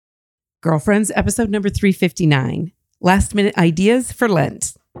Girlfriends, episode number 359, Last Minute Ideas for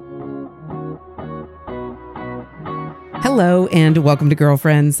Lent. Hello and welcome to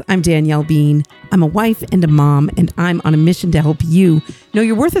Girlfriends. I'm Danielle Bean. I'm a wife and a mom, and I'm on a mission to help you know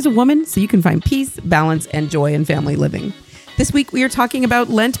your worth as a woman so you can find peace, balance, and joy in family living. This week we are talking about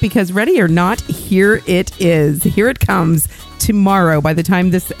Lent because ready or not, here it is. Here it comes tomorrow. By the time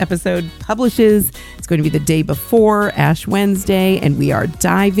this episode publishes, it's going to be the day before Ash Wednesday, and we are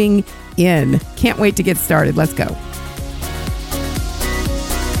diving in. Can't wait to get started. Let's go.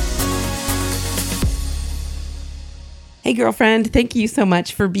 Hey, girlfriend. Thank you so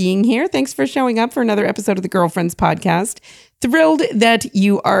much for being here. Thanks for showing up for another episode of the Girlfriends podcast. Thrilled that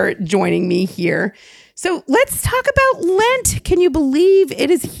you are joining me here. So let's talk about Lent. Can you believe it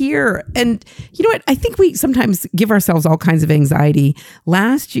is here? And you know what? I think we sometimes give ourselves all kinds of anxiety.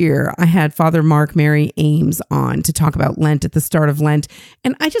 Last year, I had Father Mark Mary Ames on to talk about Lent at the start of Lent.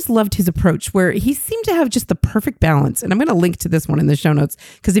 And I just loved his approach where he seemed to have just the perfect balance. And I'm going to link to this one in the show notes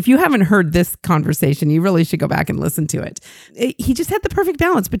because if you haven't heard this conversation, you really should go back and listen to it. He just had the perfect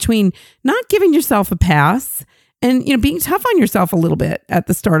balance between not giving yourself a pass and, you know, being tough on yourself a little bit at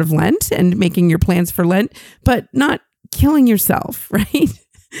the start of Lent and making your plans for Lent, but not killing yourself, right?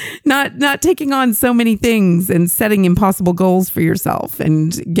 Not taking on so many things and setting impossible goals for yourself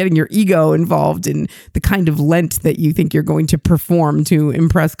and getting your ego involved in the kind of Lent that you think you're going to perform to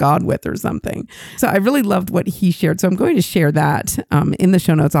impress God with or something. So I really loved what he shared. So I'm going to share that in the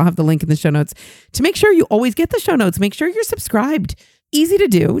show notes. I'll have the link in the show notes. To make sure you always get the show notes, make sure you're subscribed. Easy to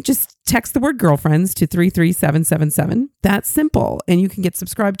do. Just text the word girlfriends to 33777. That's simple. And you can get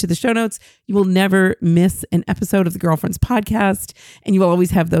subscribed to the show notes. You will never miss an episode of the Girlfriends podcast. And you will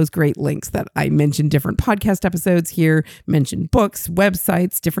always have those great links that I mentioned, different podcast episodes here, mentioned books,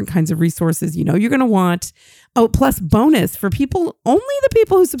 websites, different kinds of resources you know you're going to want. Oh, plus bonus for people, only the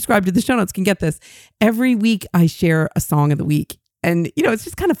people who subscribe to the show notes can get this. Every week I share a song of the week. And, you know, it's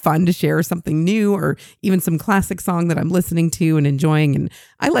just kind of fun to share something new or even some classic song that I'm listening to and enjoying. And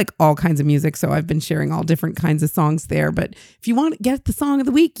I like all kinds of music, so I've been sharing all different kinds of songs there. But if you want to get the song of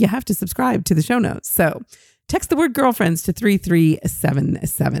the week, you have to subscribe to the show notes. So text the word girlfriends to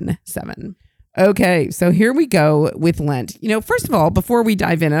 33777. Okay, so here we go with Lent. You know, first of all, before we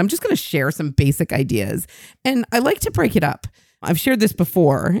dive in, I'm just going to share some basic ideas. And I like to break it up. I've shared this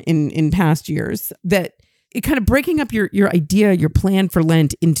before in past years that it kind of breaking up your idea, your plan for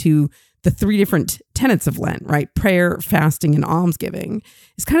Lent into the three different tenets of Lent, right? Prayer, fasting, and almsgiving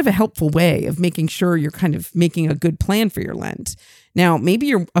is kind of a helpful way of making sure you're kind of making a good plan for your Lent. Now, maybe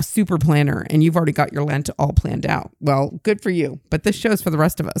you're a super planner and you've already got your Lent all planned out. Well, good for you. But this show's for the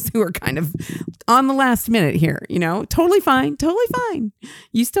rest of us who are kind of on the last minute here, you know, totally fine.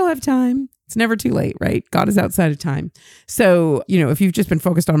 You still have time. It's never too late, right? God is outside of time. So, you know, if you've just been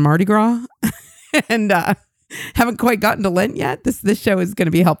focused on Mardi Gras and haven't quite gotten to Lent yet, this show is going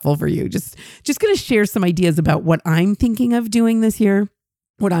to be helpful for you. Just going to share some ideas about what I'm thinking of doing this year,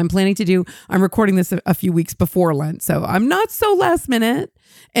 what I'm planning to do. I'm recording this a few weeks before Lent, so I'm not so last minute.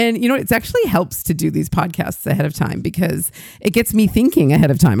 And, you know, it actually helps to do these podcasts ahead of time because it gets me thinking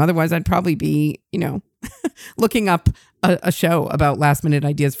ahead of time. Otherwise, I'd probably be, you know, looking up a show about last minute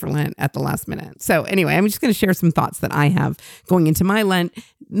ideas for Lent at the last minute. So anyway, I'm just going to share some thoughts that I have going into my Lent.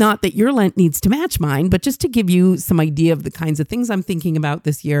 Not that your Lent needs to match mine, but just to give you some idea of the kinds of things I'm thinking about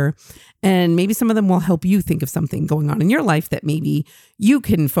this year. And maybe some of them will help you think of something going on in your life that maybe you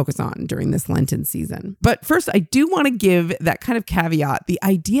can focus on during this Lenten season. But first, I do want to give that kind of caveat, the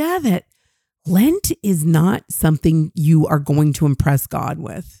idea that Lent is not something you are going to impress God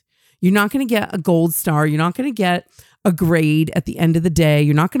with. You're not going to get a gold star. You're not going to get a grade at the end of the day.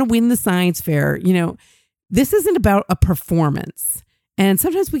 You're not going to win the science fair. You know, this isn't about a performance. And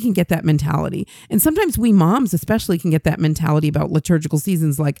sometimes we can get that mentality. And sometimes we moms especially can get that mentality about liturgical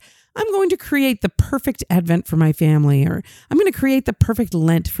seasons like, I'm going to create the perfect Advent for my family, or I'm going to create the perfect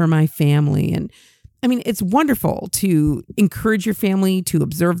Lent for my family. And I mean, it's wonderful to encourage your family to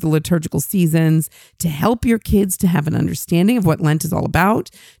observe the liturgical seasons, to help your kids to have an understanding of what Lent is all about,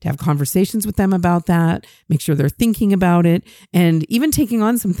 to have conversations with them about that, make sure they're thinking about it, and even taking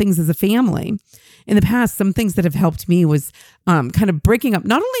on some things as a family. In the past, some things that have helped me was kind of breaking up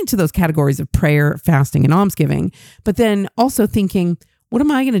not only into those categories of prayer, fasting, and almsgiving, but then also thinking, what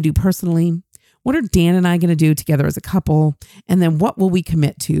am I going to do personally? What are Dan and I going to do together as a couple? And then what will we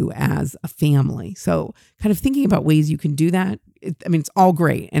commit to as a family? So kind of thinking about ways you can do that. It's all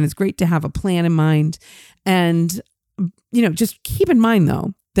great. And it's great to have a plan in mind. And, you know, just keep in mind,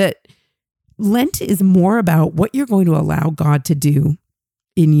 though, that Lent is more about what you're going to allow God to do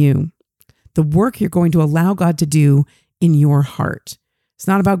in you, the work you're going to allow God to do in your heart. It's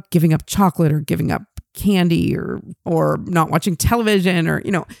not about giving up chocolate or giving up candy or not watching television or,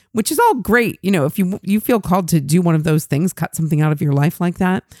 which is all great. If you feel called to do one of those things, cut something out of your life like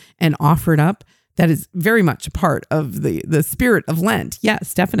that and offer it up, that is very much a part of the spirit of Lent.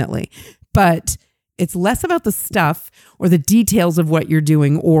 Yes, definitely. But it's less about the stuff or the details of what you're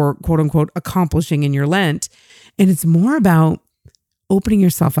doing or quote unquote accomplishing in your Lent. And it's more about opening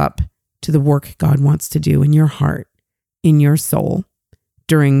yourself up to the work God wants to do in your heart, in your soul,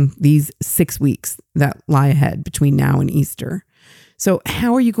 during these 6 weeks that lie ahead between now and Easter. So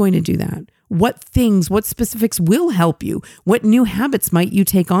how are you going to do that? What specifics will help you? What new habits might you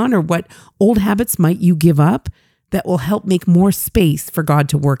take on, or what old habits might you give up that will help make more space for God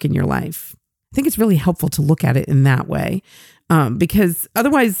to work in your life? I think it's really helpful to look at it in that way, because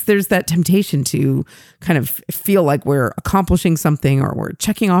otherwise there's that temptation to kind of feel like we're accomplishing something or we're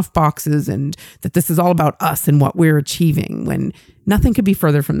checking off boxes and that this is all about us and what we're achieving, when nothing could be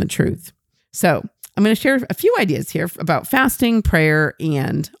further from the truth. So I'm going to share a few ideas here about fasting, prayer,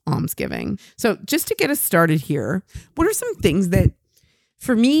 and almsgiving. So just to get us started here, what are some things that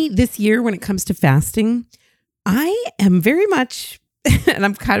for me this year when it comes to fasting, I am very much, and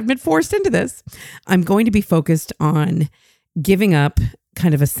I've kind of been forced into this, I'm going to be focused on giving up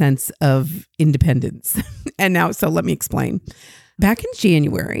kind of a sense of independence. So let me explain. Back in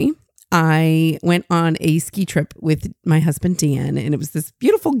January, I went on a ski trip with my husband, Dan, and it was this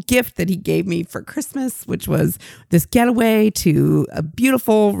beautiful gift that he gave me for Christmas, which was this getaway to a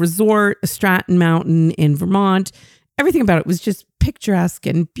beautiful resort, a Stratton Mountain in Vermont. Everything about it was just picturesque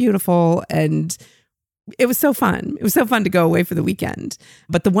and beautiful, and it was so fun. It was so fun to go away for the weekend.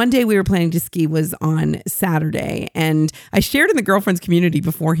 But the one day we were planning to ski was on Saturday. And I shared in the girlfriends community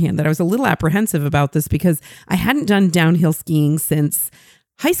beforehand that I was a little apprehensive about this because I hadn't done downhill skiing since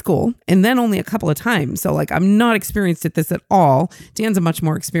high school, and then only a couple of times. So I'm not experienced at this at all. Dan's a much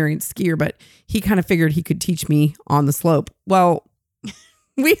more experienced skier, but he kind of figured he could teach me on the slope. Well,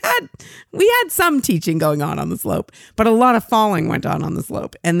 we had some teaching going on the slope, but a lot of falling went on the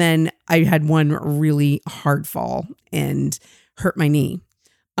slope. And then I had one really hard fall and hurt my knee.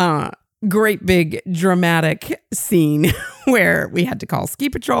 Great big dramatic scene where we had to call ski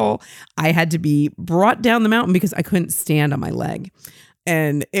patrol. I had to be brought down the mountain because I couldn't stand on my leg.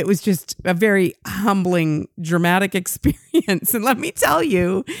 And it was just a very humbling, dramatic experience. And let me tell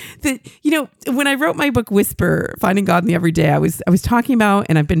you that, when I wrote my book, Whisper, Finding God in the Everyday, I was talking about,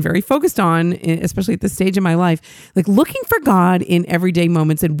 and I've been very focused on, especially at this stage in my life, looking for God in everyday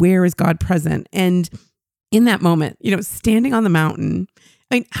moments and where is God present. And in that moment, standing on the mountain,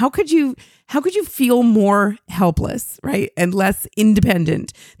 I mean, how could you feel more helpless, right? And less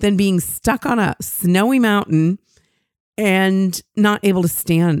independent than being stuck on a snowy mountain and not able to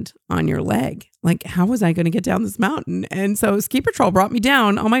stand on your leg? How was I going to get down this mountain? And so ski patrol brought me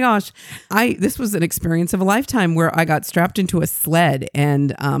down. Oh my gosh. This was an experience of a lifetime where I got strapped into a sled,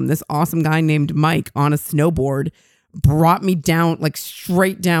 and this awesome guy named Mike on a snowboard brought me down,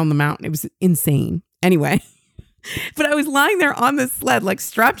 straight down the mountain. It was insane. Anyway, but I was lying there on this sled,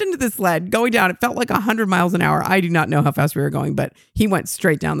 strapped into the sled, going down. It felt like 100 miles an hour. I do not know how fast we were going, but he went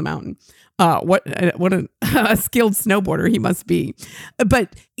straight down the mountain. What a skilled snowboarder he must be.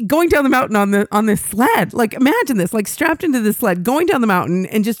 But going down the mountain on this sled, imagine this, strapped into the sled, going down the mountain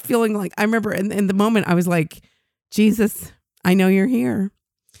and just feeling I remember in the moment I was like, Jesus, I know you're here.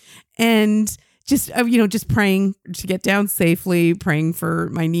 And just praying to get down safely, praying for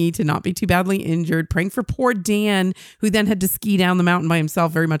my knee to not be too badly injured, praying for poor Dan, who then had to ski down the mountain by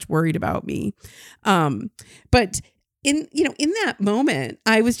himself, very much worried about me. But in that moment,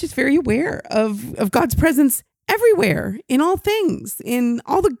 I was just very aware of God's presence everywhere, in all things, in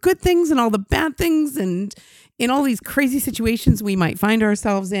all the good things and all the bad things, and in all these crazy situations we might find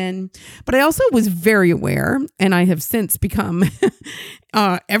ourselves in. But I also was very aware, and I have since become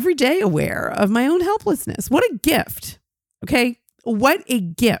every day aware of my own helplessness. What a gift. Okay. What a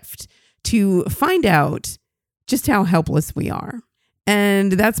gift to find out just how helpless we are.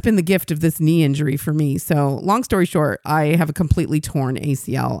 And that's been the gift of this knee injury for me. So long story short, I have a completely torn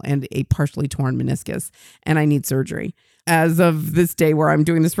ACL and a partially torn meniscus, and I need surgery. As of this day where I'm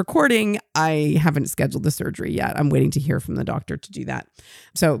doing this recording, I haven't scheduled the surgery yet. I'm waiting to hear from the doctor to do that.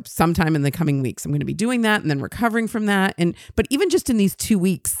 So sometime in the coming weeks, I'm going to be doing that and then recovering from that. But even just in these 2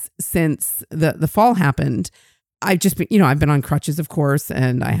 weeks since the fall happened, I've just been, I've been on crutches, of course,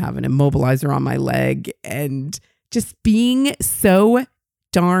 and I have an immobilizer on my leg, and just being so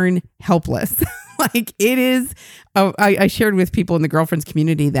darn helpless. It is, I shared with people in the girlfriends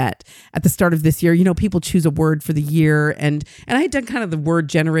community that at the start of this year, people choose a word for the year. And I had done kind of the word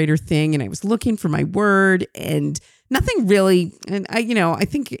generator thing, and I was looking for my word, and nothing really. And I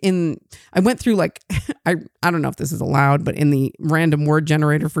think I went through like, I don't know if this is allowed, but in the random word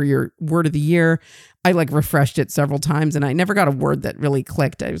generator for your word of the year, I like refreshed it several times and I never got a word that really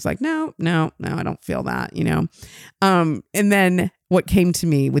clicked. I was like, no, I don't feel that, And then what came to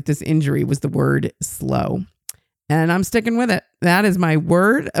me with this injury was the word slow. And I'm sticking with it. That is my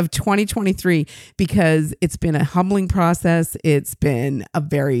word of 2023 because it's been a humbling process. It's been a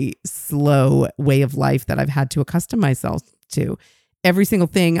very slow way of life that I've had to accustom myself to. Every single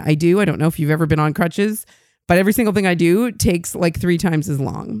thing I do, I don't know if you've ever been on crutches, but every single thing I do takes like 3 times as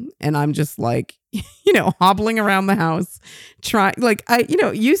long. And I'm just like, hobbling around the house,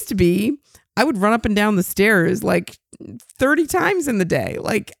 used to be, I would run up and down the stairs like 30 times in the day,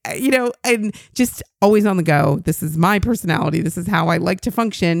 and just always on the go. This is my personality. This is how I like to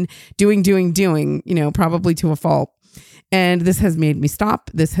function, doing, probably to a fault. And this has made me stop.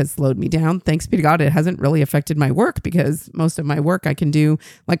 This has slowed me down. Thanks be to God, it hasn't really affected my work because most of my work I can do,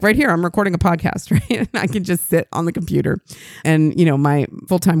 like right here, I'm recording a podcast, right? And I can just sit on the computer. And, my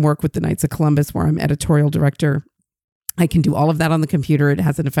full-time work with the Knights of Columbus, where I'm editorial director, I can do all of that on the computer. It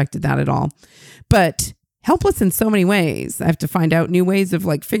hasn't affected that at all. But helpless in so many ways. I have to find out new ways of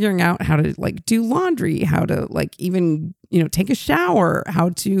like figuring out how to like do laundry, how to like even, take a shower, how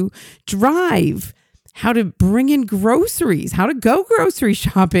to drive, how to bring in groceries, how to go grocery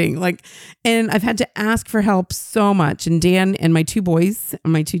shopping. And I've had to ask for help so much. And Dan and my 2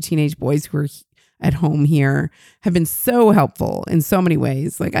 teenage boys who are at home here have been so helpful in so many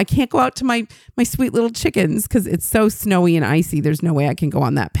ways. Like I can't go out to my sweet little chickens because it's so snowy and icy. There's no way I can go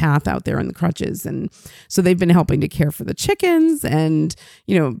on that path out there in the crutches. And so they've been helping to care for the chickens and,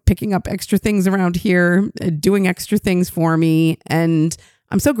 picking up extra things around here, doing extra things for me. And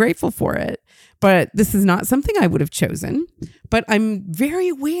I'm so grateful for it. But this is not something I would have chosen. But I'm very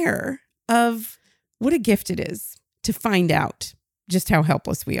aware of what a gift it is to find out just how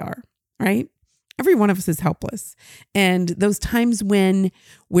helpless we are, right? Every one of us is helpless. And those times when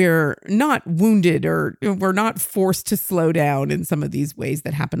we're not wounded or we're not forced to slow down in some of these ways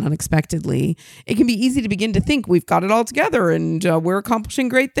that happen unexpectedly, it can be easy to begin to think we've got it all together and we're accomplishing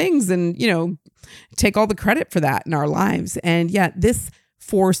great things and, take all the credit for that in our lives. And yet this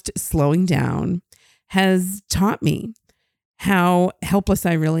forced slowing down has taught me how helpless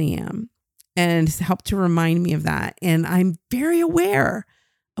I really am and has helped to remind me of that. And I'm very aware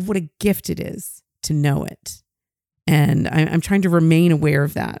of what a gift it is to know it. And I'm trying to remain aware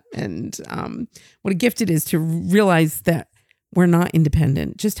of that and what a gift it is to realize that we're not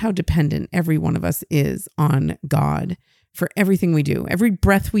independent, just how dependent every one of us is on God for everything we do, every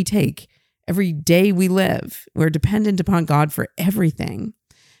breath we take, every day we live. We're dependent upon God for everything.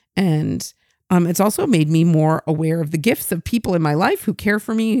 And it's also made me more aware of the gifts of people in my life who care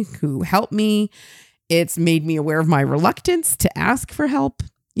for me, who help me. It's made me aware of my reluctance to ask for help.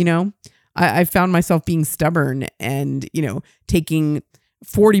 I found myself being stubborn and, taking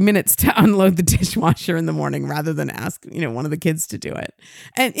 40 minutes to unload the dishwasher in the morning rather than ask, one of the kids to do it.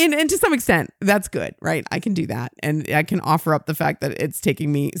 And to some extent, that's good, right? I can do that. And I can offer up the fact that it's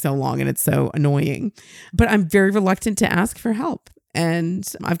taking me so long and it's so annoying. But I'm very reluctant to ask for help. And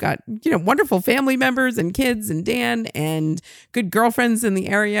I've got, wonderful family members and kids and Dan and good girlfriends in the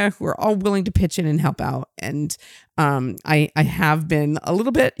area who are all willing to pitch in and help out. And I have been a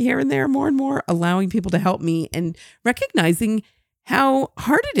little bit here and there, more and more, allowing people to help me and recognizing how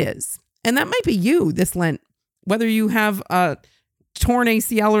hard it is. And that might be you this Lent, whether you have a torn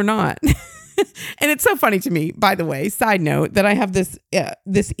ACL or not. And it's so funny to me, by the way, side note, that I have this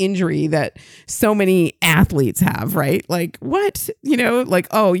injury that so many athletes have, right? Like what,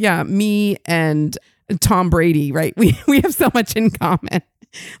 oh yeah, me and Tom Brady, right? We have so much in common.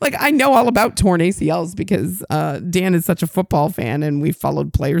 Like I know all about torn ACLs because Dan is such a football fan and we've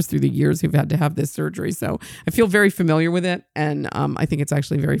followed players through the years who've had to have this surgery. So I feel very familiar with it. And I think it's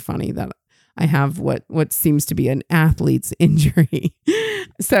actually very funny that I have what seems to be an athlete's injury.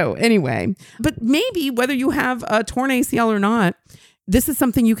 So anyway, but maybe whether you have a torn ACL or not, this is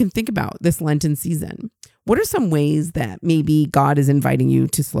something you can think about this Lenten season. What are some ways that maybe God is inviting you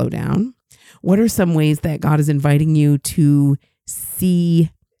to slow down? What are some ways that God is inviting you to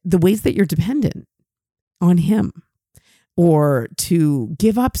see the ways that you're dependent on Him, or to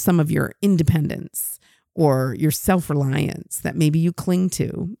give up some of your independence or your self-reliance that maybe you cling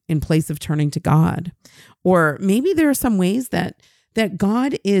to in place of turning to God? Or maybe there are some ways that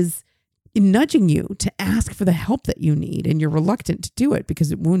God is nudging you to ask for the help that you need and you're reluctant to do it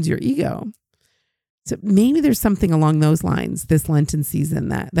because it wounds your ego. So maybe there's something along those lines this Lenten season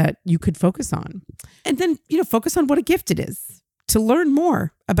that you could focus on. And then, focus on what a gift it is to learn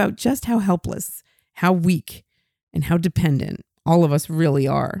more about just how helpless, how weak, and how dependent all of us really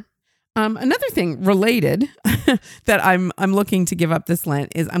are. Another thing related that I'm looking to give up this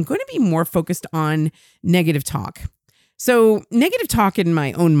Lent is I'm going to be more focused on negative talk. So negative talk in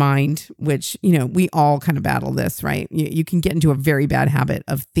my own mind, which, we all kind of battle this, right? You can get into a very bad habit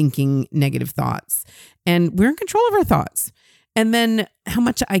of thinking negative thoughts, and we're in control of our thoughts. And then how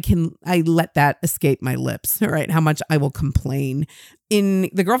much I let that escape my lips, right? How much I will complain. In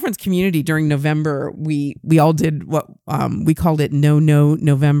the Girlfriends community during November, we all did what we called it No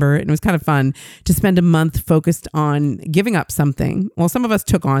November. And it was kind of fun to spend a month focused on giving up something. Well, some of us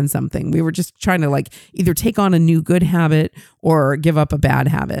took on something. We were just trying to either take on a new good habit or give up a bad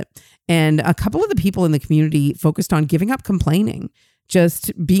habit. And a couple of the people in the community focused on giving up complaining.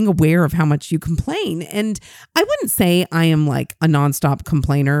 Just being aware of how much you complain. And I wouldn't say I am a nonstop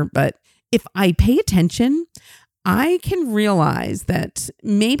complainer, but if I pay attention, I can realize that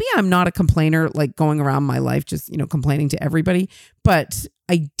maybe I'm not a complainer, going around my life, just, complaining to everybody, but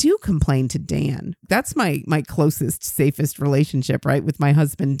I do complain to Dan. That's my closest, safest relationship, right? With my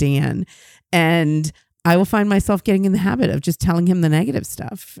husband, Dan. And I will find myself getting in the habit of just telling him the negative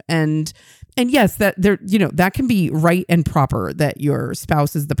stuff. And yes, that can be right and proper, that your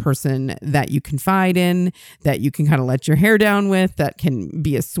spouse is the person that you confide in, that you can kind of let your hair down with, that can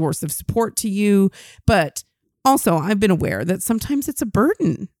be a source of support to you. But also, I've been aware that sometimes it's a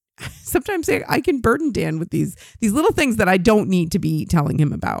burden. Sometimes I can burden Dan with these little things that I don't need to be telling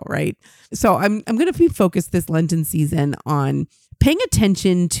him about, right? So I'm going to be focused this Lenten season on paying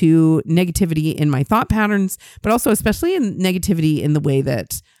attention to negativity in my thought patterns, but also especially in negativity in the way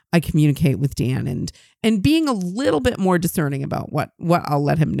that I communicate with Dan, and being a little bit more discerning about what I'll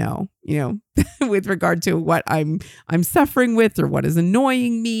let him know, with regard to what I'm suffering with, or what is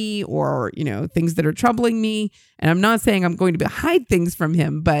annoying me, or, things that are troubling me. And I'm not saying I'm going to hide things from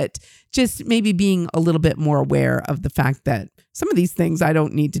him, but just maybe being a little bit more aware of the fact that some of these things I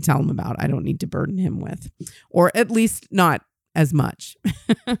don't need to tell him about. I don't need to burden him with, or at least not as much.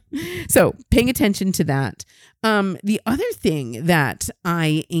 So paying attention to that. The other thing that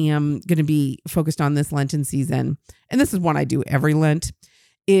I am going to be focused on this Lenten season, and this is one I do every Lent,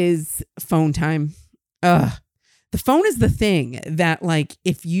 is phone time. The phone is the thing that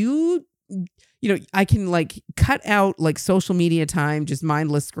if I can cut out social media time, just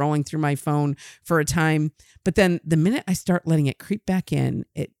mindless scrolling through my phone for a time. But then the minute I start letting it creep back in,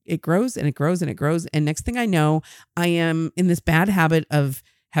 it grows and it grows and it grows. And next thing I know, I am in this bad habit of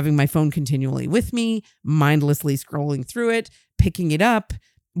having my phone continually with me, mindlessly scrolling through it, picking it up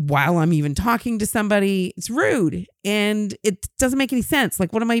while I'm even talking to somebody. It's rude and it doesn't make any sense.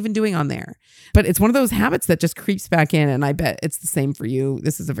 What am I even doing on there? But it's one of those habits that just creeps back in, and I bet it's the same for you.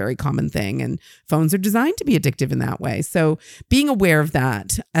 This is a very common thing, and phones are designed to be addictive in that way. So being aware of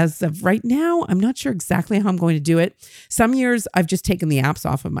that. As of right now, I'm not sure exactly how I'm going to do it. Some years I've just taken the apps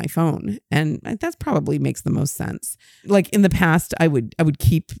off of my phone, and that probably makes the most sense. In the past, I would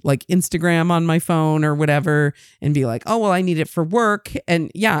keep Instagram on my phone or whatever, and be oh, well, I need it for work.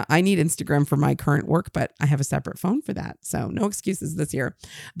 And yeah, I need Instagram for my current work, but I have a separate phone for that. So no excuses this year.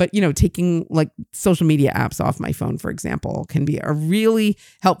 But, taking social media apps off my phone, for example, can be a really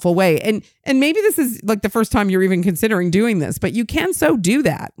helpful way. And maybe this is the first time you're even considering doing this, but you can so do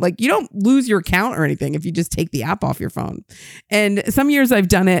that. You don't lose your account or anything if you just take the app off your phone. And some years I've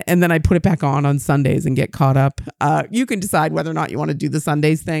done it, and then I put it back on Sundays and get caught up. You can decide whether or not you want to do the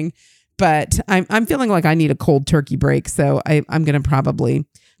Sundays thing. But I'm feeling I need a cold turkey break. So I'm going to probably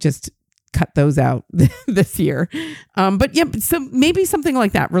just cut those out this year. But yeah, so maybe something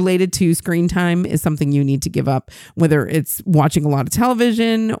like that related to screen time is something you need to give up, whether it's watching a lot of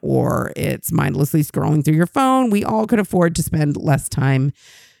television or it's mindlessly scrolling through your phone. We all could afford to spend less time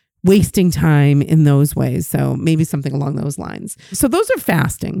wasting time in those ways. So maybe something along those lines. So those are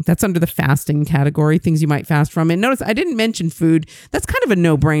fasting. That's under the fasting category, things you might fast from. And notice I didn't mention food. That's kind of a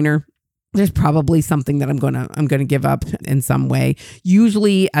no-brainer. There's probably something that I'm going to give up in some way.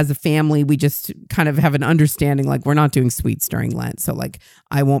 Usually as a family, we just kind of have an understanding we're not doing sweets during Lent. So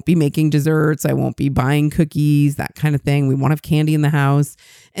I won't be making desserts. I won't be buying cookies, that kind of thing. We won't have candy in the house.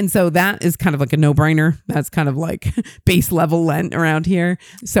 And so that is kind of a no-brainer. That's kind of base level Lent around here.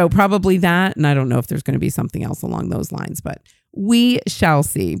 So probably that. And I don't know if there's going to be something else along those lines, but we shall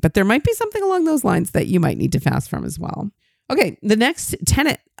see. But there might be something along those lines that you might need to fast from as well. Okay, the next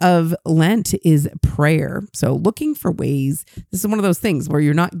tenet of Lent is prayer. So looking for ways, this is one of those things where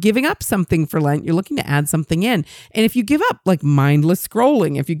you're not giving up something for Lent, you're looking to add something in. And if you give up mindless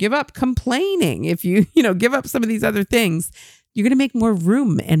scrolling, if you give up complaining, if you give up some of these other things, you're going to make more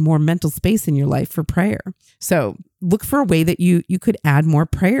room and more mental space in your life for prayer. So look for a way that you could add more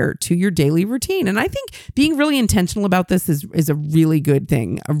prayer to your daily routine. And I think being really intentional about this is a really good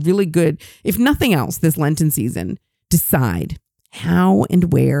thing. A really good, if nothing else, this Lenten season, decide how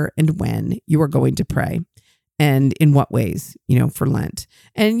and where and when you are going to pray and in what ways, for Lent.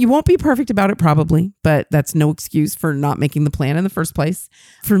 And you won't be perfect about it probably, but that's no excuse for not making the plan in the first place.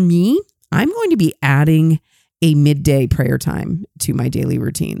 For me, I'm going to be adding a midday prayer time to my daily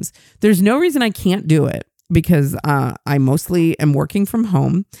routines. There's no reason I can't do it because I mostly am working from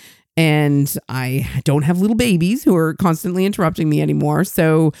home and I don't have little babies who are constantly interrupting me anymore.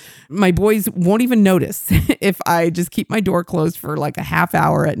 So my boys won't even notice if I just keep my door closed for like a half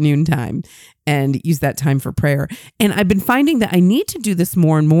hour at noontime and use that time for prayer. And I've been finding that I need to do this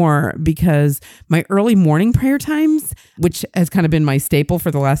more and more because my early morning prayer times, which has kind of been my staple for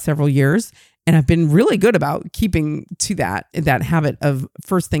the last several years, and I've been really good about keeping to that habit of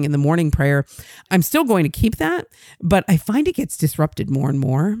first thing in the morning prayer. I'm still going to keep that, but I find it gets disrupted more and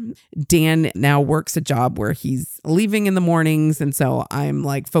more. Dan now works a job where he's leaving in the mornings. And so I'm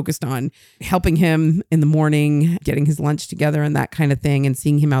like focused on helping him in the morning, getting his lunch together and that kind of thing, and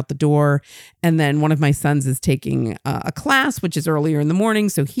seeing him out the door. And then one of my sons is taking a class, which is earlier in the morning.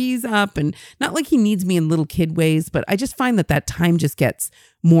 So he's up, and not like he needs me in little kid ways, but I just find that time just gets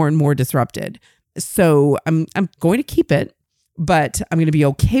more and more disrupted. So I'm going to keep it, but I'm going to be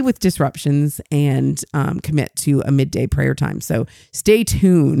okay with disruptions and commit to a midday prayer time. So stay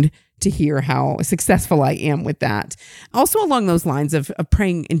tuned to hear how successful I am with that. Also along those lines of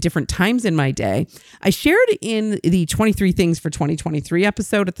praying in different times in my day, I shared in the 23 Things for 2023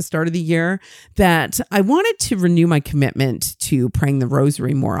 episode at the start of the year that I wanted to renew my commitment to praying the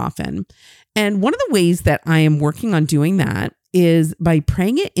rosary more often. And one of the ways that I am working on doing that is by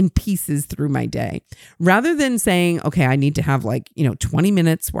praying it in pieces through my day. Rather than saying, okay, I need to have 20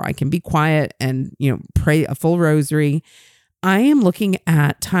 minutes where I can be quiet and, pray a full rosary, I am looking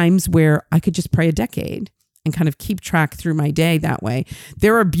at times where I could just pray a decade and kind of keep track through my day that way.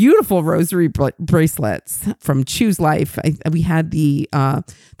 There are beautiful rosary bracelets from Choose Life. We had the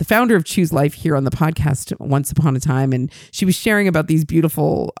founder of Choose Life here on the podcast once upon a time, and she was sharing about these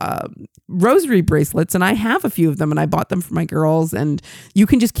beautiful rosary bracelets, and I have a few of them, and I bought them for my girls, and you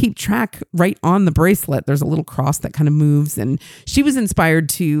can just keep track right on the bracelet. There's a little cross that kind of moves, and she was inspired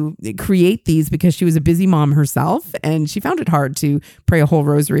to create these because she was a busy mom herself, and she found it hard to pray a whole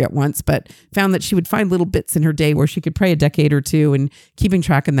rosary at once, but found that she would find little bits in her day where she could pray a decade or two, and keeping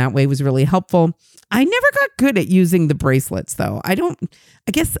track in that way was really helpful. I never got good at using the bracelets though. I don't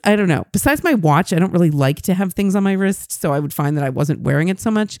know. Besides my watch, I don't really like to have things on my wrist, so I would find that I wasn't wearing it so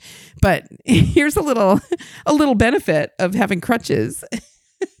much. But here's a little benefit of having crutches.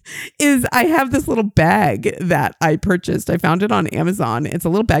 Is I have this little bag that I purchased. I found it on Amazon. It's a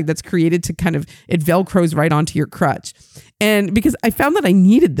little bag that's created to it Velcros right onto your crutch. And because I found that I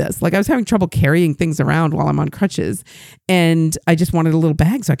needed this, I was having trouble carrying things around while I'm on crutches. And I just wanted a little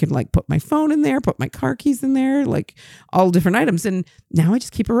bag so I could put my phone in there, put my car keys in there, all different items. And now I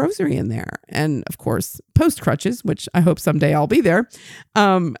just keep a rosary in there. And of course, post crutches, which I hope someday I'll be there.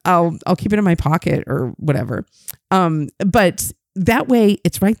 I'll keep it in my pocket or whatever. But that way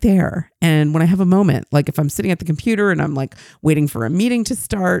it's right there. And when I have a moment, if I'm sitting at the computer and I'm waiting for a meeting to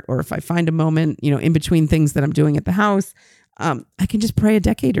start, or if I find a moment, in between things that I'm doing at the house, I can just pray a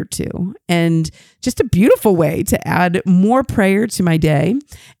decade or two. And just a beautiful way to add more prayer to my day.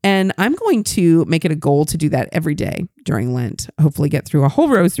 And I'm going to make it a goal to do that every day during Lent. Hopefully get through a whole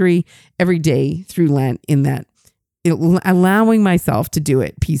rosary every day through Lent, in that allowing myself to do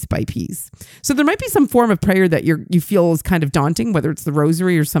it piece by piece. So there might be some form of prayer that you feel is kind of daunting, whether it's the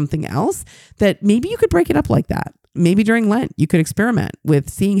rosary or something else, that maybe you could break it up like that. Maybe during Lent, you could experiment with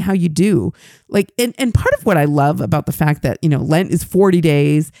seeing how you do. And part of what I love about the fact that, Lent is 40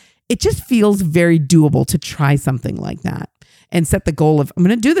 days, it just feels very doable to try something like that and set the goal of, I'm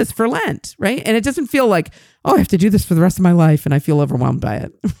going to do this for Lent, right? And it doesn't feel like, oh, I have to do this for the rest of my life and I feel overwhelmed by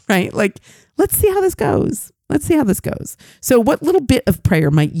it, right? Let's see how this goes. So what little bit of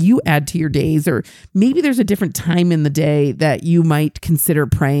prayer might you add to your days? Or maybe there's a different time in the day that you might consider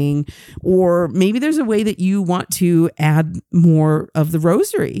praying, or maybe there's a way that you want to add more of the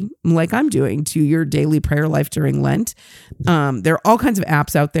rosary, like I'm doing, to your daily prayer life during Lent. There are all kinds of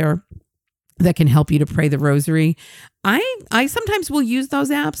apps out there that can help you to pray the rosary. I sometimes will use those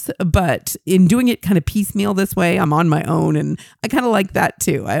apps, but in doing it kind of piecemeal this way, I'm on my own, and I kind of like that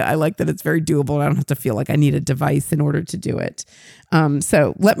too. I like that it's very doable, and I don't have to feel like I need a device in order to do it.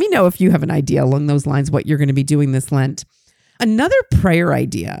 So let me know if you have an idea along those lines, what you're going to be doing this Lent. Another prayer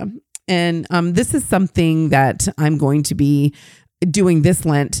idea, and this is something that I'm going to be doing this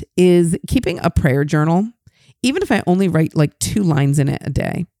Lent, is keeping a prayer journal even if I only write like 2 lines in it a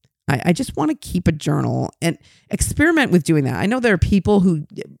day. I just want to keep a journal and experiment with doing that. I know there are people who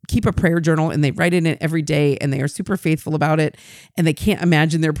keep a prayer journal and they write in it every day and they are super faithful about it and they can't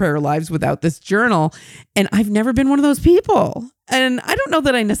imagine their prayer lives without this journal. And I've never been one of those people. And I don't know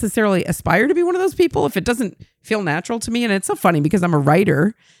that I necessarily aspire to be one of those people if it doesn't feel natural to me. And it's so funny because I'm a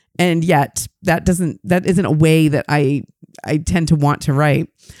writer, and yet that isn't a way that I tend to want to write.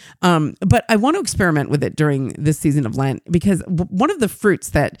 But I want to experiment with it during this season of Lent, because one of the fruits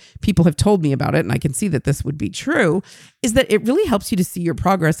that people have told me about it, and I can see that this would be true, is that it really helps you to see your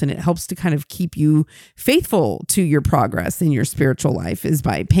progress, and it helps to kind of keep you faithful to your progress in your spiritual life, is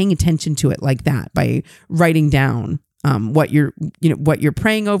by paying attention to it like that, by writing down what you're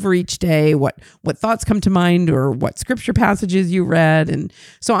praying over each day, what thoughts come to mind, or what scripture passages you read. And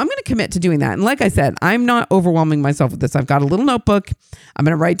so I'm going to commit to doing that. And like I said, I'm not overwhelming myself with this. I've got a little notebook. I'm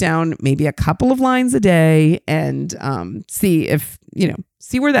going to write down maybe a couple of lines a day and see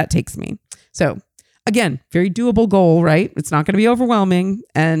where that takes me. So again, very doable goal, right? It's not going to be overwhelming.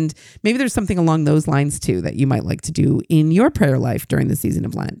 And maybe there's something along those lines too that you might like to do in your prayer life during the season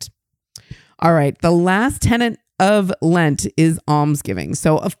of Lent. All right. The last tenet of Lent is almsgiving.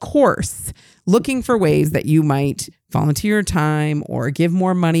 So of course, looking for ways that you might volunteer your time or give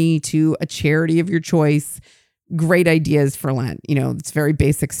more money to a charity of your choice. Great ideas for Lent. It's very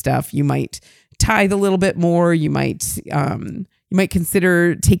basic stuff. You might tithe a little bit more. You might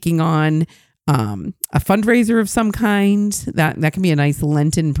consider taking on a fundraiser of some kind. That can be a nice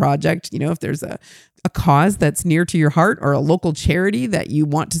Lenten project. If there's a cause that's near to your heart or a local charity that you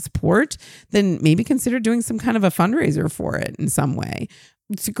want to support, then maybe consider doing some kind of a fundraiser for it in some way.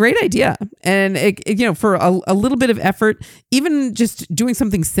 It's a great idea. And for a little bit of effort, even just doing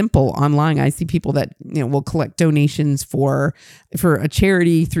something simple online. I see people that, will collect donations for a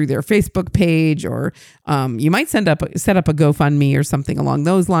charity through their Facebook page, or you might set up a GoFundMe or something along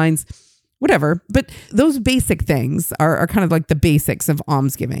those lines. Whatever. But those basic things are kind of like the basics of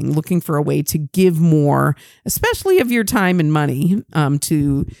almsgiving, looking for a way to give more, especially of your time and money,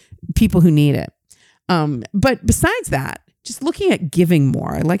 to people who need it. But besides that, just looking at giving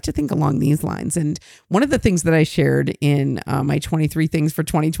more, I like to think along these lines. And one of the things that I shared in my 23 things for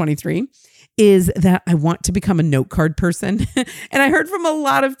 2023 is that I want to become a note card person. And I heard from a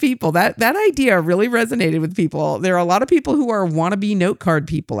lot of people that idea really resonated with people. There are a lot of people who are wannabe note card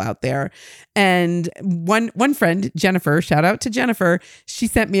people out there. And one friend, Jennifer, shout out to Jennifer, she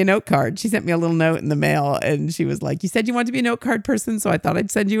sent me a note card. She sent me a little note in the mail, and she was like, "You said you wanted to be a note card person, so I thought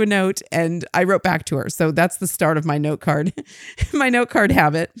I'd send you a note." And I wrote back to her. So that's the start of my note card, my note card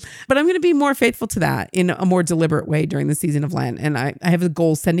habit. But I'm going to be more faithful to that in a more deliberate way during the season of Lent. And I have a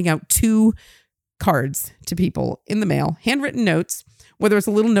goal sending out 2 cards to people in the mail, handwritten notes, whether it's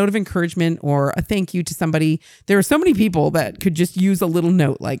a little note of encouragement or a thank you to somebody. There are so many people that could just use a little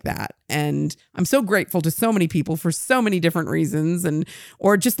note like that. And I'm so grateful to so many people for so many different reasons,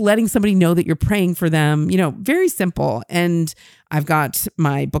 or just letting somebody know that you're praying for them, very simple. And I've got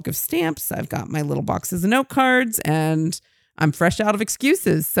my book of stamps. I've got my little boxes of note cards, and I'm fresh out of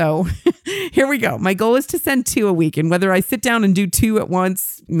excuses. So here we go. My goal is to send 2 a week. And whether I sit down and do 2 at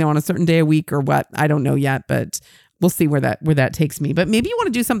once, on a certain day a week or what, I don't know yet, but we'll see where that takes me. But maybe you want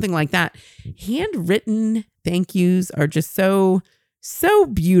to do something like that. Handwritten thank yous are just so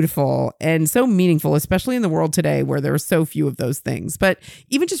beautiful and so meaningful, especially in the world today where there are so few of those things. But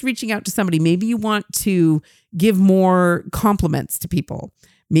even just reaching out to somebody, maybe you want to give more compliments to people.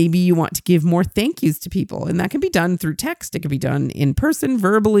 Maybe you want to give more thank yous to people, and that can be done through text. It can be done in person,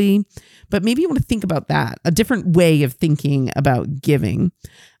 verbally, but maybe you want to think about that, a different way of thinking about giving.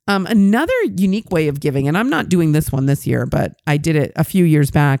 Another unique way of giving, and I'm not doing this one this year, but I did it a few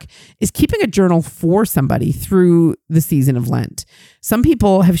years back, is keeping a journal for somebody through the season of Lent. Some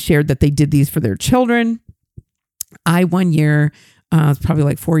people have shared that they did these for their children. I, one year, it's probably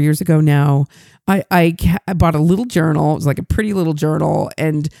like 4 years ago now, I bought a little journal. It was like a pretty little journal,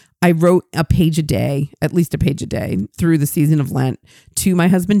 and I wrote a page a day, at least a page a day through the season of Lent to my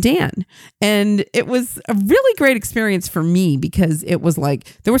husband, Dan. And it was a really great experience for me because it was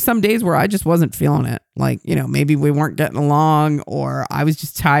like, there were some days where I just wasn't feeling it. Like, maybe we weren't getting along, or I was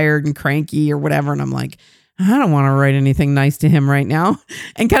just tired and cranky or whatever. And I'm like, I don't want to write anything nice to him right now.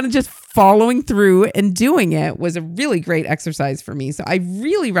 And kind of just following through and doing it was a really great exercise for me. So I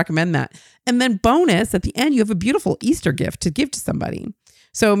really recommend that. And then bonus, at the end, you have a beautiful Easter gift to give to somebody.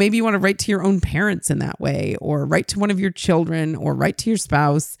 So maybe you want to write to your own parents in that way, or write to one of your children, or write to your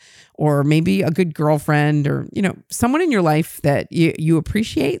spouse, or maybe a good girlfriend, or, someone in your life that you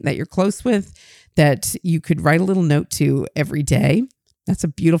appreciate, that you're close with, that you could write a little note to every day. That's a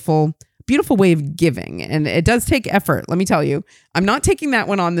beautiful beautiful way of giving. And it does take effort. Let me tell you, I'm not taking that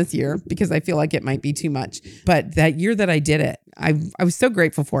one on this year because I feel like it might be too much. But that year that I did it, I was so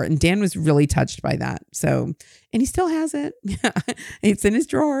grateful for it. And Dan was really touched by that. So, and he still has it. It's in his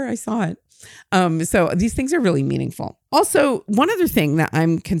drawer. I saw it. So these things are really meaningful. Also, one other thing that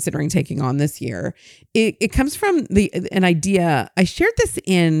I'm considering taking on this year, it comes from an idea. I shared this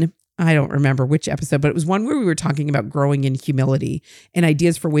in, I don't remember which episode, but it was one where we were talking about growing in humility and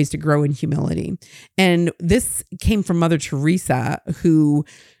ideas for ways to grow in humility. And this came from Mother Teresa, who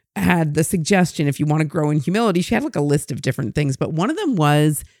had the suggestion, if you want to grow in humility, she had like a list of different things, but one of them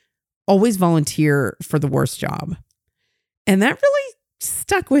was always volunteer for the worst job. And that really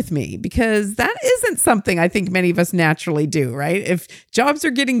stuck with me because that isn't something I think many of us naturally do, right? If jobs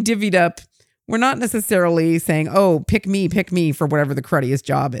are getting divvied up, we're not necessarily saying, oh, pick me for whatever the cruddiest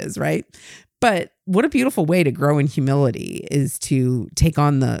job is, right? But what a beautiful way to grow in humility is to take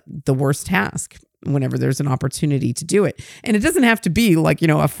on the worst task whenever there's an opportunity to do it. And it doesn't have to be like,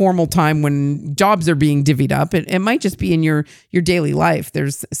 a formal time when jobs are being divvied up. It might just be in your daily life.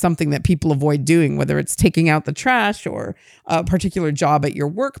 There's something that people avoid doing, whether it's taking out the trash or a particular job at your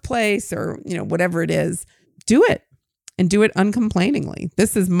workplace or, whatever it is. Do it. And do it uncomplainingly.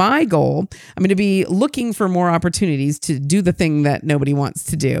 This is my goal. I'm going to be looking for more opportunities to do the thing that nobody wants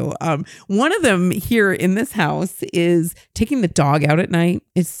to do. One of them here in this house is taking the dog out at night.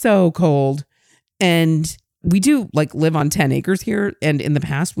 It's so cold. And we do live on 10 acres here. And in the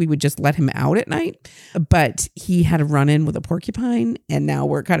past, we would just let him out at night. But he had a run-in with a porcupine. And now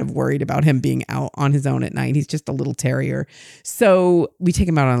we're kind of worried about him being out on his own at night. He's just a little terrier. So we take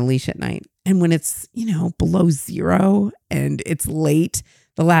him out on a leash at night. And when it's, below zero and it's late,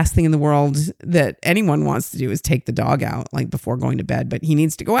 the last thing in the world that anyone wants to do is take the dog out before going to bed, but he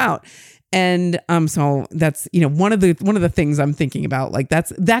needs to go out. And so that's, one of the things I'm thinking about,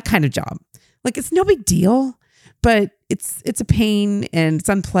 that's that kind of job. It's no big deal, but it's a pain and it's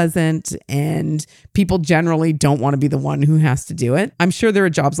unpleasant and people generally don't want to be the one who has to do it. I'm sure there are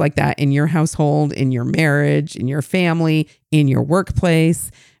jobs like that in your household, in your marriage, in your family, in your workplace.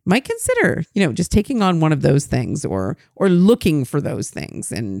 Might consider, just taking on one of those things or looking for those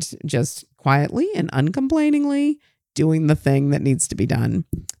things and just quietly and uncomplainingly doing the thing that needs to be done.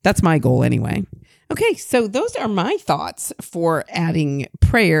 That's my goal anyway. Okay, so those are my thoughts for adding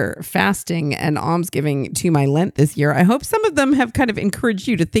prayer, fasting, and almsgiving to my Lent this year. I hope some of them have kind of encouraged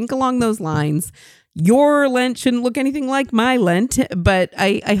you to think along those lines. Your Lent shouldn't look anything like my Lent, but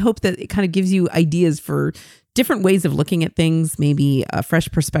I hope that it kind of gives you ideas for different ways of looking at things, maybe a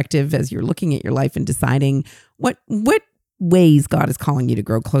fresh perspective as you're looking at your life and deciding what ways God is calling you to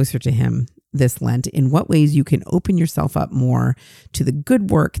grow closer to Him this Lent, in what ways you can open yourself up more to the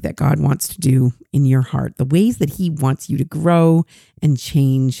good work that God wants to do in your heart, the ways that He wants you to grow and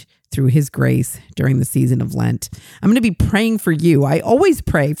change through His grace during the season of Lent. I'm going to be praying for you. I always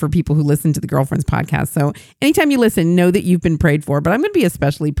pray for people who listen to the Girlfriends podcast. So anytime you listen, know that you've been prayed for, but I'm going to be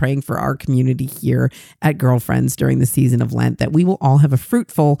especially praying for our community here at Girlfriends during the season of Lent, that we will all have a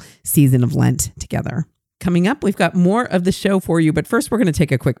fruitful season of Lent together. Coming up, we've got more of the show for you, but first we're going to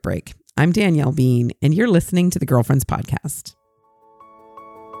take a quick break. I'm Danielle Bean, and you're listening to the Girlfriends podcast.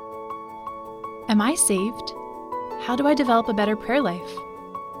 Am I saved? How do I develop a better prayer life?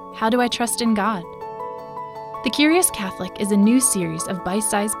 How do I trust in God? The Curious Catholic is a new series of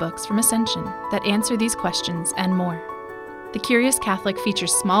bite-sized books from Ascension that answer these questions and more. The Curious Catholic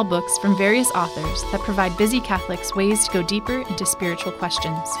features small books from various authors that provide busy Catholics ways to go deeper into spiritual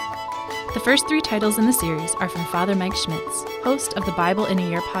questions. The first 3 titles in the series are from Father Mike Schmitz, host of the Bible in a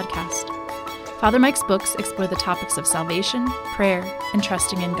Year podcast. Father Mike's books explore the topics of salvation, prayer, and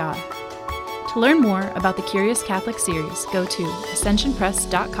trusting in God. To learn more about the Curious Catholic series, go to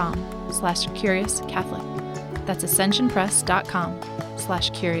ascensionpress.com/curiouscatholic. That's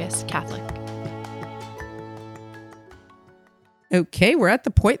ascensionpress.com/curiouscatholic. Okay, we're at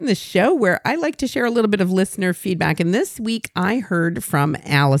the point in the show where I like to share a little bit of listener feedback. And this week I heard from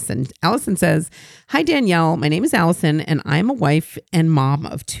Allison. Allison says, "Hi, Danielle. My name is Allison, and I'm a wife and mom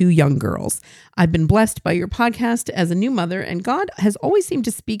of 2 young girls. I've been blessed by your podcast as a new mother, and God has always seemed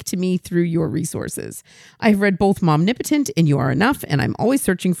to speak to me through your resources. I've read both Momnipotent and You Are Enough, and I'm always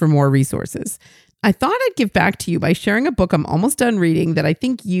searching for more resources. I thought I'd give back to you by sharing a book I'm almost done reading that I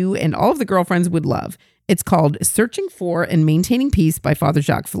think you and all of the girlfriends would love. It's called Searching for and Maintaining Peace by Father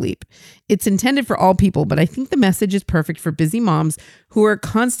Jacques Philippe. It's intended for all people, but I think the message is perfect for busy moms who are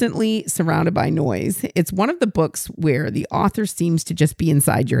constantly surrounded by noise. It's one of the books where the author seems to just be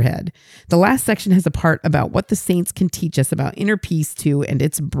inside your head. The last section has a part about what the saints can teach us about inner peace too, and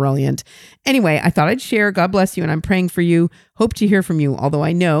it's brilliant. Anyway, I thought I'd share. God bless you, and I'm praying for you. Hope to hear from you, although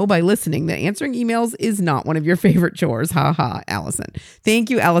I know by listening that answering emails is not one of your favorite chores. Ha ha, Allison. Thank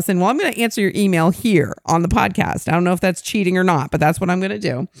you, Allison. Well, I'm going to answer your email here on the podcast. I don't know if that's cheating or not, but that's what I'm going to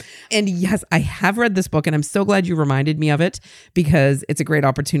do. And yes, I have read this book, and I'm so glad you reminded me of it, because it's a great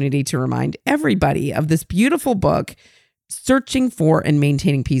opportunity to remind everybody of this beautiful book, Searching for and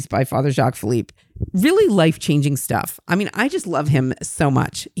Maintaining Peace by Father Jacques Philippe. Really life-changing stuff. I mean, I just love him so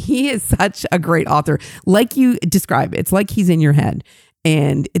much. He is such a great author. Like you describe, it's like he's in your head,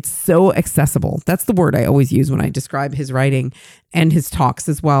 and it's so accessible. That's the word I always use when I describe his writing and his talks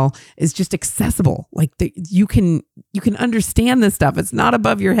as well, is just accessible. Like you can understand this stuff. It's not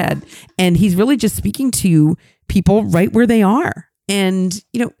above your head. And he's really just speaking to people right where they are. And,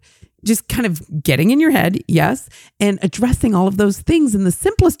 just kind of getting in your head, yes, and addressing all of those things in the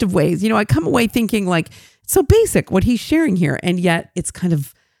simplest of ways. I come away thinking like, it's so basic what he's sharing here, and yet it's kind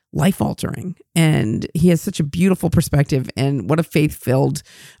of life-altering. And he has such a beautiful perspective, and what a faith-filled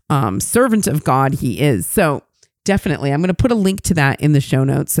servant of God he is. So definitely, I'm going to put a link to that in the show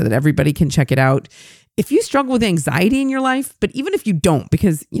notes so that everybody can check it out. If you struggle with anxiety in your life, but even if you don't,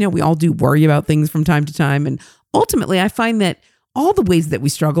 because, we all do worry about things from time to time, and ultimately I find that all the ways that we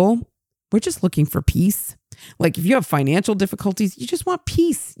struggle, we're just looking for peace. Like if you have financial difficulties, you just want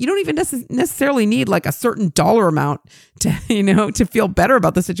peace. You don't even necessarily need like a certain dollar amount to, to feel better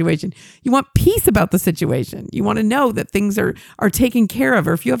about the situation. You want peace about the situation. You want to know that things are taken care of.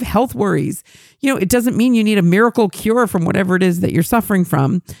 Or if you have health worries, it doesn't mean you need a miracle cure from whatever it is that you're suffering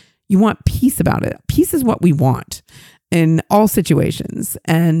from. You want peace about it. Peace is what we want in all situations.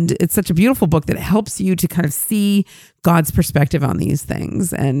 And it's such a beautiful book that helps you to kind of see God's perspective on these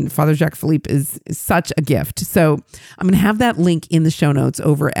things. And Father Jacques Philippe is such a gift. So I'm going to have that link in the show notes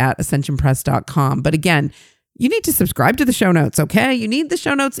over at ascensionpress.com. But again, you need to subscribe to the show notes, okay? You need the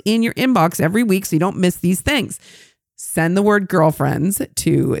show notes in your inbox every week so you don't miss these things. Send the word girlfriends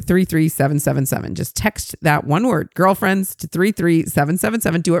to 33777. Just text that one word, girlfriends, to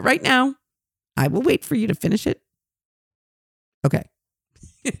 33777. Do it right now. I will wait for you to finish it. Okay.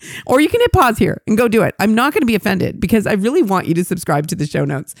 Or you can hit pause here and go do it. I'm not going to be offended because I really want you to subscribe to the show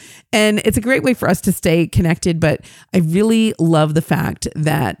notes. And it's a great way for us to stay connected. But I really love the fact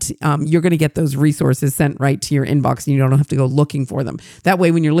that you're going to get those resources sent right to your inbox and you don't have to go looking for them. That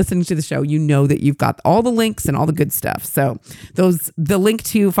way, when you're listening to the show, you know that you've got all the links and all the good stuff. So the link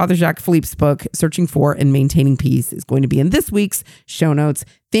to Father Jacques Philippe's book, Searching for and Maintaining Peace, is going to be in this week's show notes.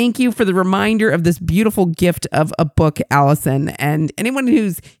 Thank you for the reminder of this beautiful gift of a book, Allison. And anyone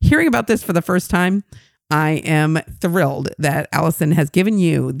who's hearing about this for the first time, I am thrilled that Allison has given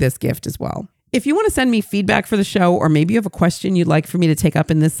you this gift as well. If you want to send me feedback for the show, or maybe you have a question you'd like for me to take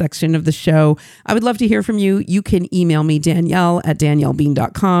up in this section of the show, I would love to hear from you. You can email me,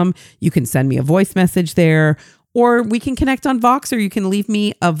 Danielle@daniellebean.com. You can send me a voice message there, or we can connect on Voxer. You can leave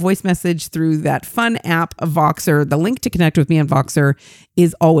me a voice message through that fun app of Voxer. The link to connect with me on Voxer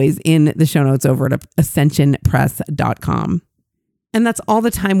is always in the show notes over at ascensionpress.com. And that's all the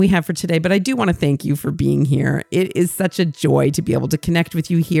time we have for today, but I do want to thank you for being here. It is such a joy to be able to connect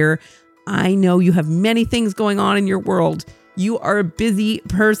with you here. I know you have many things going on in your world. You are a busy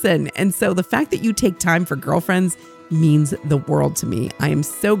person. And so the fact that you take time for girlfriends means the world to me. I am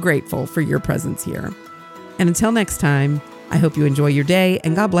so grateful for your presence here. And until next time, I hope you enjoy your day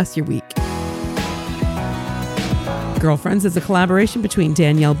and God bless your week. Girlfriends is a collaboration between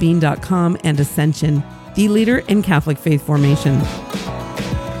DanielleBean.com and Ascension, the leader in Catholic faith formation.